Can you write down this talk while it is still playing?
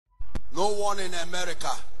No one in America,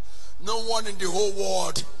 no one in the whole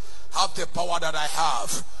world have the power that I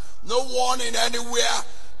have. No one in anywhere,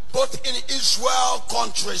 but in Israel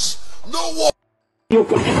countries. No one.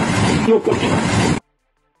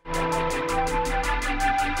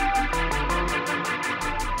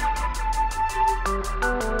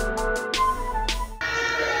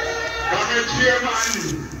 Comrade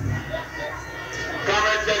Chairman,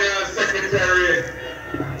 Comrade General Secretary,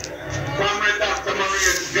 Comrade Dr.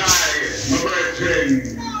 Maurice Guy, my brethren,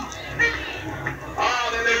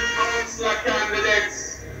 all of the councillor candidates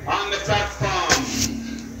on the platform,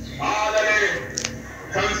 all of the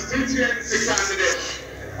constituency candidates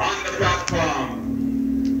on the platform,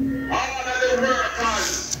 all of the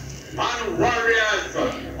workers and warriors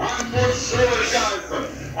and foot soldiers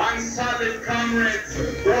and solid comrades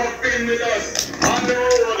who have been with us on the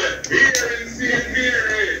road here in St.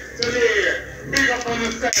 Mary today. Big up on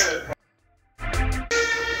yourself.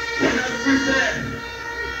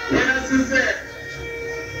 When I say,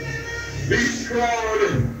 this crowd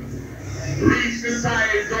reach the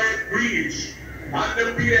size where it reach, and the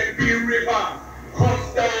BNP River comes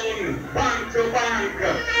down bank to bank.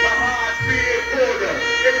 My heart feels good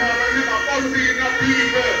because I never seen the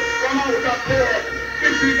people from out of court.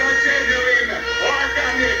 This is a genuine,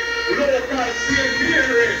 organic, local St.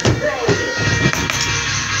 Mary crowd.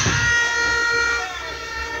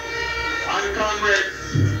 And comrades,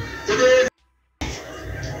 today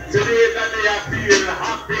that they are feeling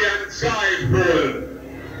happy and joyful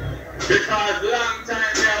because long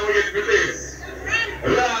time they are waiting for this.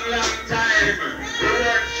 Long time. We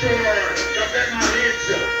weren't sure that them are rich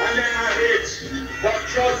and them are rich. But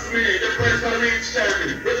trust me, the pressure reached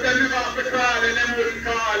them. If they never have to call it, they wouldn't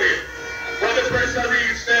call it. But the pressure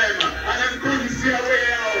reached them and they couldn't see a way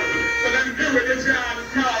out. So them give it the chance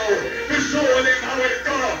now to show them how it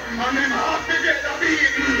goes. And them have to get a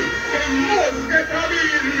beating. They must get a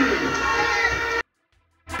beating.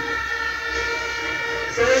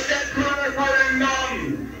 So we get to a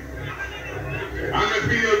referendum. And I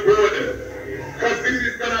feel good. Because this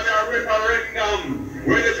is going to be a referendum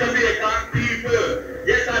where the Jamaican people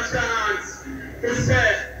get a chance to say,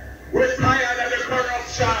 we're tired of the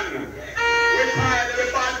corruption. We're tired of the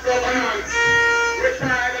bad governance. We're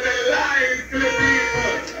tired of the lies to the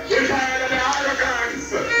people. We're tired of the arrogance.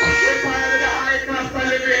 We're tired of the high cost of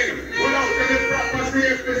living without any proper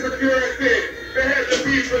safety security to help the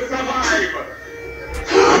people survive.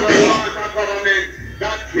 And we want a government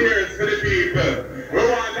that cares for the people. We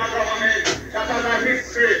want a government that has a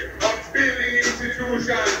history of building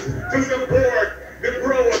institutions to support the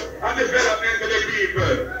growth and development of the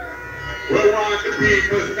people. We want the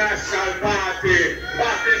People's National Party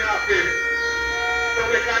back in office so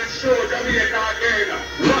we can show Jamaica again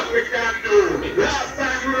what we can do. Last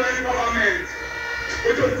time we were in government,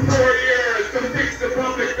 it took 4 years to fix the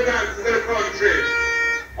public finances of the country.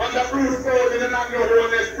 Under Bruce Ford and Agno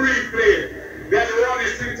Holness briefly, they had run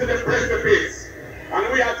it into the precipice. And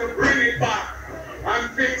we had to bring it back and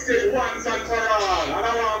fix it once and for all. And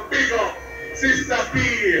I want to big up Sister P,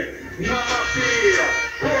 Mama P,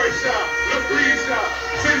 Portia, Lucretia,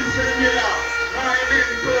 Simpson Miller, my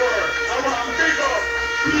mentor. I want to big up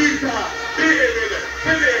Peter, David,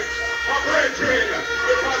 Philip, my brethren,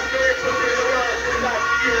 because they put in the work in that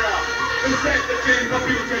era to set the thing for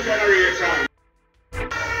future generations.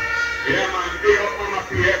 Yeah man, big up Mama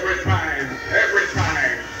P every time, every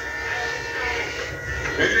time.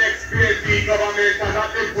 The next PNP government has a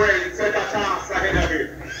different set of tasks ahead of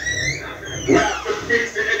it. We have to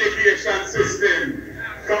fix the education system.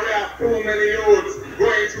 Because we have too many youths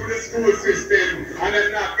going through the school system and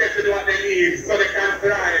then not getting what they need so they can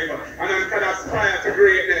thrive and then can aspire to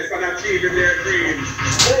greatness and achieving their dreams.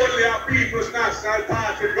 Only a People's National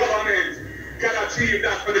Party government can achieve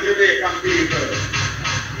that for the Jamaican people.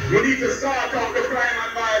 We need to sort out the crime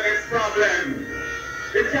and violence problem.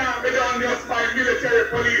 It can't be done just by military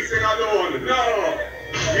policing alone. No.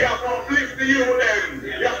 You have to uplift the youth them.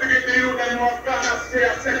 You have to give the youth them more honesty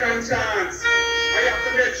a second chance. And you have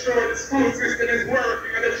to make sure the school system is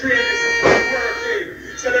working and the training system is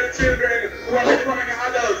working. So the children who are becoming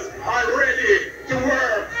adults are ready to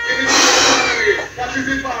work in the new economy that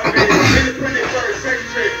is evolving in the 21st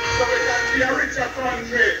century. So we can be a richer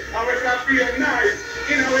country and we can feel nice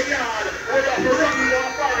in our yard without running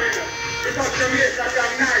or foreign. Because Jamaica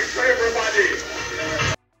can nice for everybody.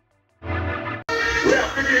 We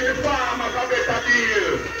have to give the farmers a better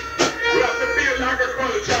deal. We have to build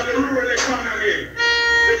agriculture and the rural economy.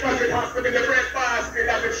 Because it has to be the bread basket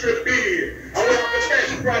that it should be. And we have the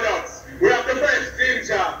best products. We have the best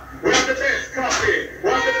ginger. We have the best coffee. We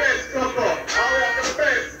have the best cocoa. And we have the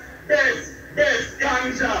best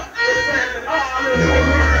ganja.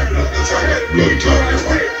 blood clot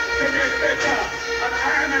never.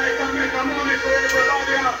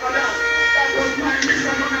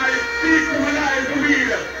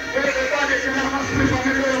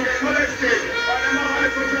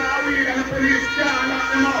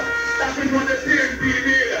 That is what the PNP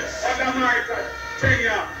did under my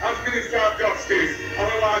tenure as Minister of Justice. And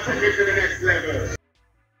we want to take it to the next level.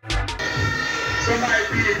 So my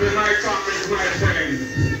people, my families, my friends,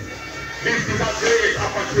 this is a great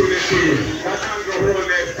opportunity that Andrew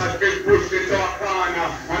Holness has been pushed into a corner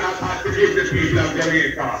and has had to give the people of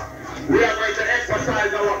Jamaica. We are going to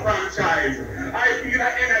exercise our franchise. I feel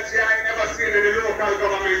an energy I never seen in the local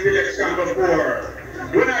government election before.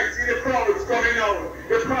 When I see the crowds coming out,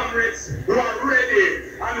 the comrades who are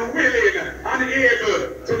ready and willing and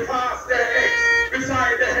able to pass their X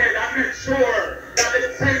beside the head and make sure that they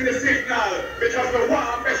send the signal because we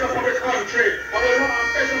want better for the country and we want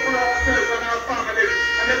better for ourselves and our families.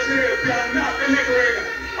 And the truth, we are not delivering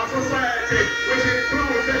a society which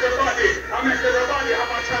includes everybody and makes everybody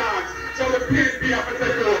have a chance. So the PNP have to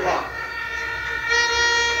take over.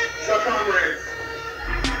 So comrades,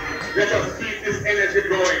 let us keep this energy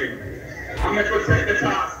going. I'm going to take the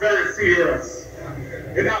task very serious.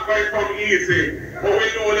 It's not going to come easy, but we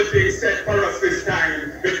know the thing set for us this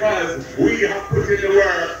time because we have put in the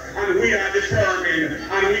work and we are determined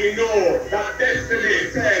and we know that destiny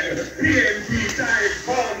said, PNP time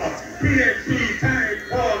come, PNP time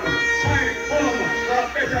come, time come for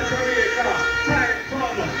a better Jamaica, time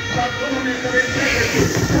come for government of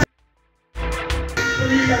integrity.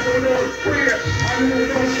 Leaders who don't square and who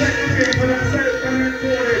don't set the thing for themselves and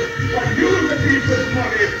employees, but use the people's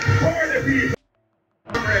money for the people.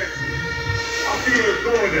 I feel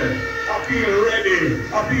good, I feel ready,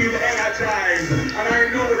 I feel energized, and I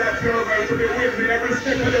know that you're going to be with me every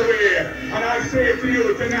step of the way. And I say to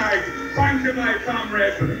you tonight, thank you my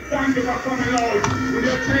comrades, thank you for coming out with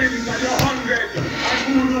your tens and your hundreds and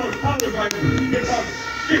who knows thousands,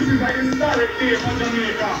 because this is a historic day for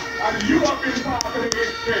Jamaica, and you have been part of the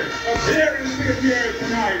history. But here in here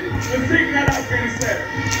tonight, the signal has been set,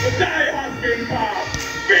 the die has been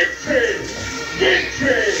cast. Victory!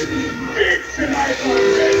 Victory! Victory, my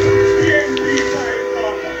comrades! PNP time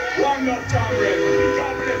come! One love, comrades!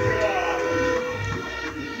 God bless you all!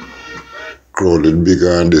 Crowded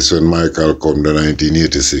bigger on this when Michael come to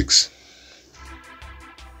 1986.